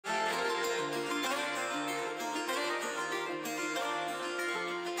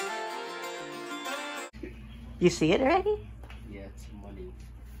You see it already? Yeah, it's money.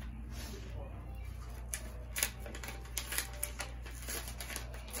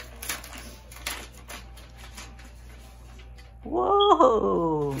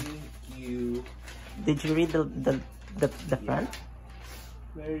 Whoa! Thank you. Did you read the front?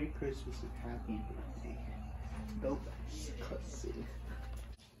 Merry Christmas and Happy Birthday. Nope, cousin.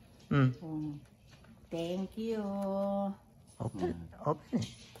 Thank you. Open it.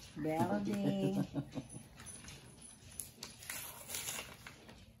 Building.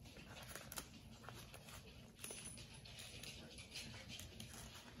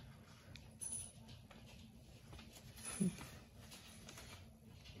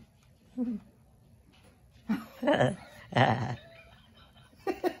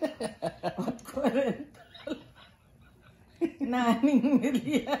 Naning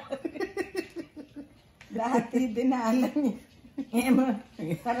milyan. Dati dinalan niya.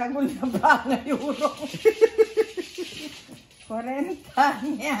 Saragol na ba na euro? 40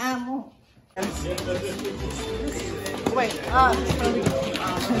 niya mo. Wait,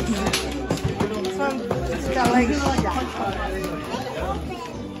 some installation.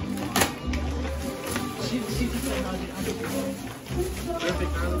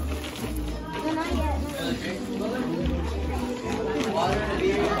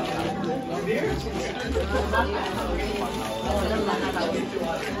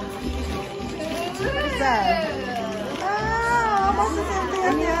 What is that? Almost the same thing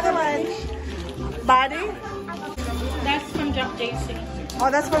as the other one. Body? That's from JC. Oh,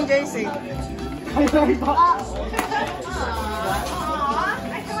 that's from JC. I can't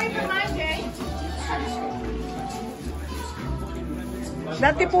wait for mine, Jay.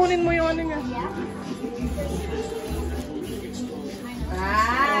 Natipunin mo yung ano niya.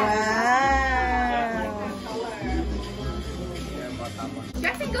 Wow!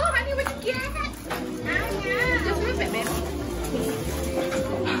 Jackson, go, honey, what you get? Just rip it, baby.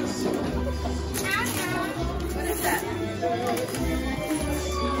 What is that?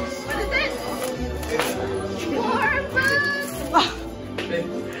 What is this? More books!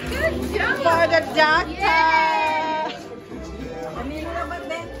 Good job! For the doctor!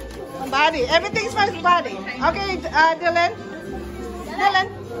 Body. Everything's for his body. Okay, Dylan. Dylan.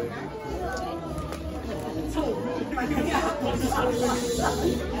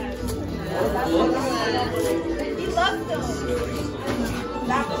 He loves them.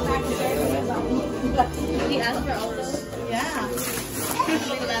 He asked for all those? Yeah. We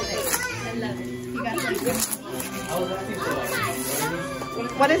love it. I love it. You got it.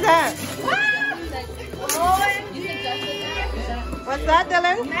 What is that? You think that's it? What's that,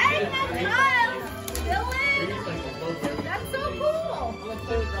 Dylan? Dylan! That's so cool!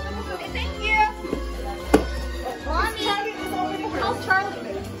 Hey, thank you! Mommy! How's Charlie?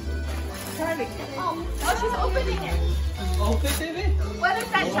 Charlie. Oh, she's opening it! Open it? What is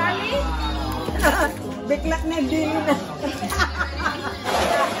that, Charlie? Bigla na din.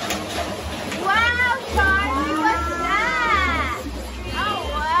 Wow, Charlie! What's that? Oh,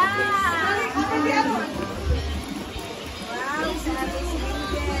 wow! Open the other one.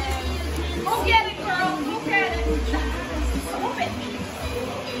 Go get it, girl! Go get it! Open!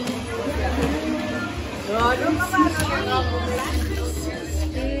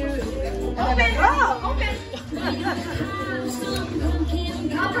 Open! Open!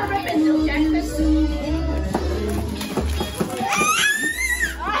 Not for ribbon, Jackson.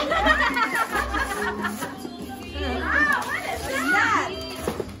 Wow, what is that?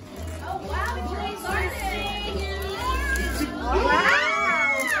 Oh, wow, it's really starting. Wow!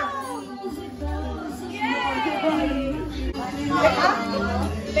 Yay!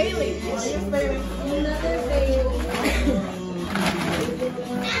 Bailey.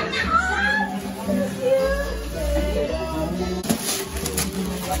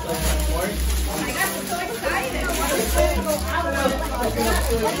 Oh my gosh, I'm so excited.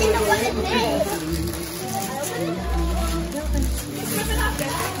 Let me know what it is. Rip it up,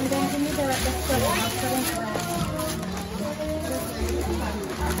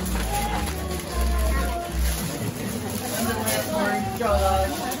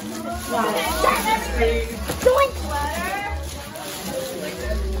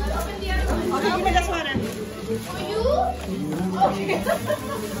 Okay, give me this one. For you? Okay.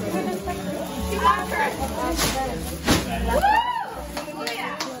 You got her. Woo! Oh,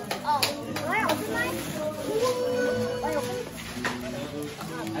 yeah. Oh, will I open mine? Will I open?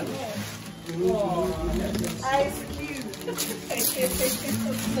 Ice cube.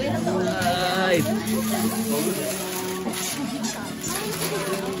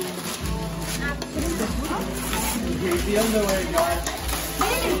 Here's the underwear, guys.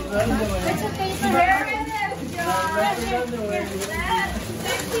 The underwear. It's a paper. There it is,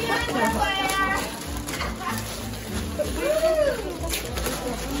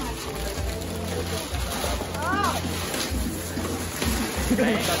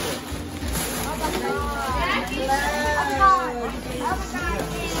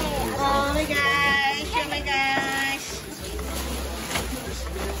 Oh my gosh, oh my gosh.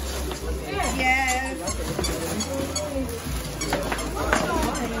 Yes.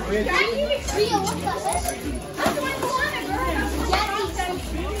 Jackie McTrio, what the heck? That's my planet, girl. Jackie.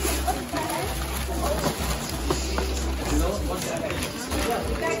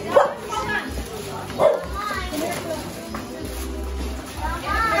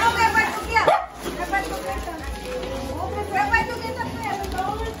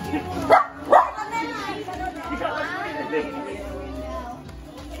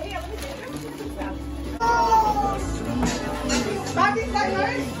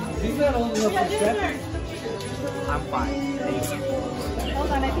 He's not old enough to step. I'm fine. Thank you. Hold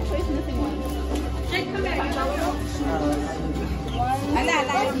on, I think Troy's missing one. Jake, come back.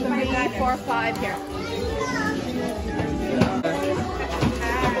 3, 4, 5 here.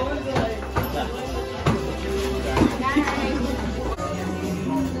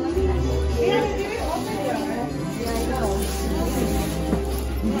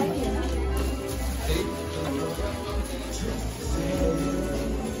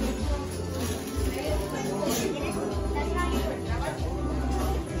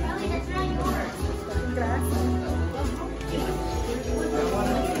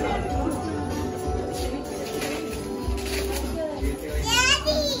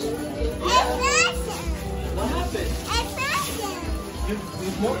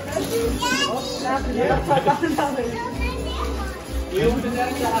 We opened that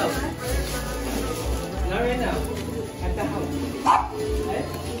at the house. Not right now. At the house. Okay?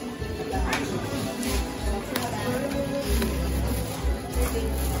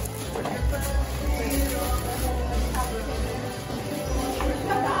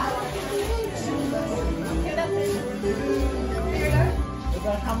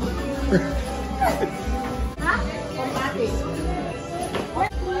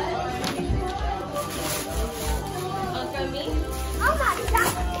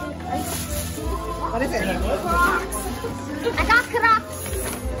 What is it? Crocs. I got Crocs.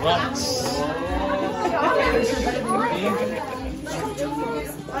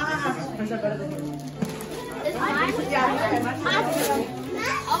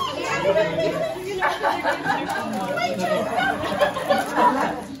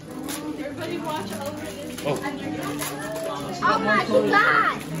 Everybody watch over this. Oh my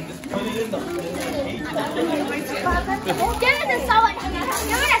God. Give it to someone. Give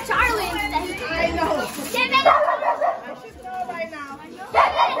it to Charlie instead. I know. Give it. She's know by now.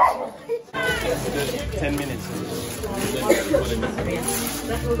 Give it. 10 minutes.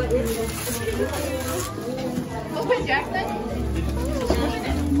 Open Jackson.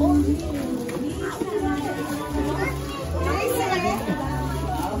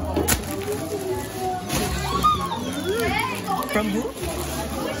 From who?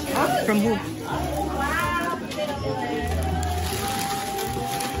 From who?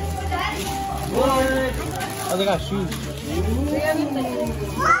 Oh, they got shoes.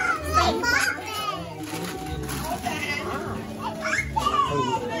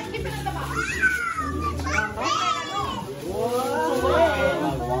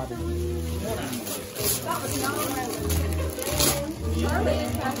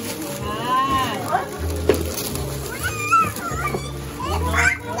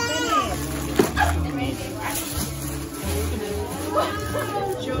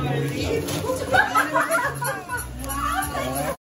 Georgie.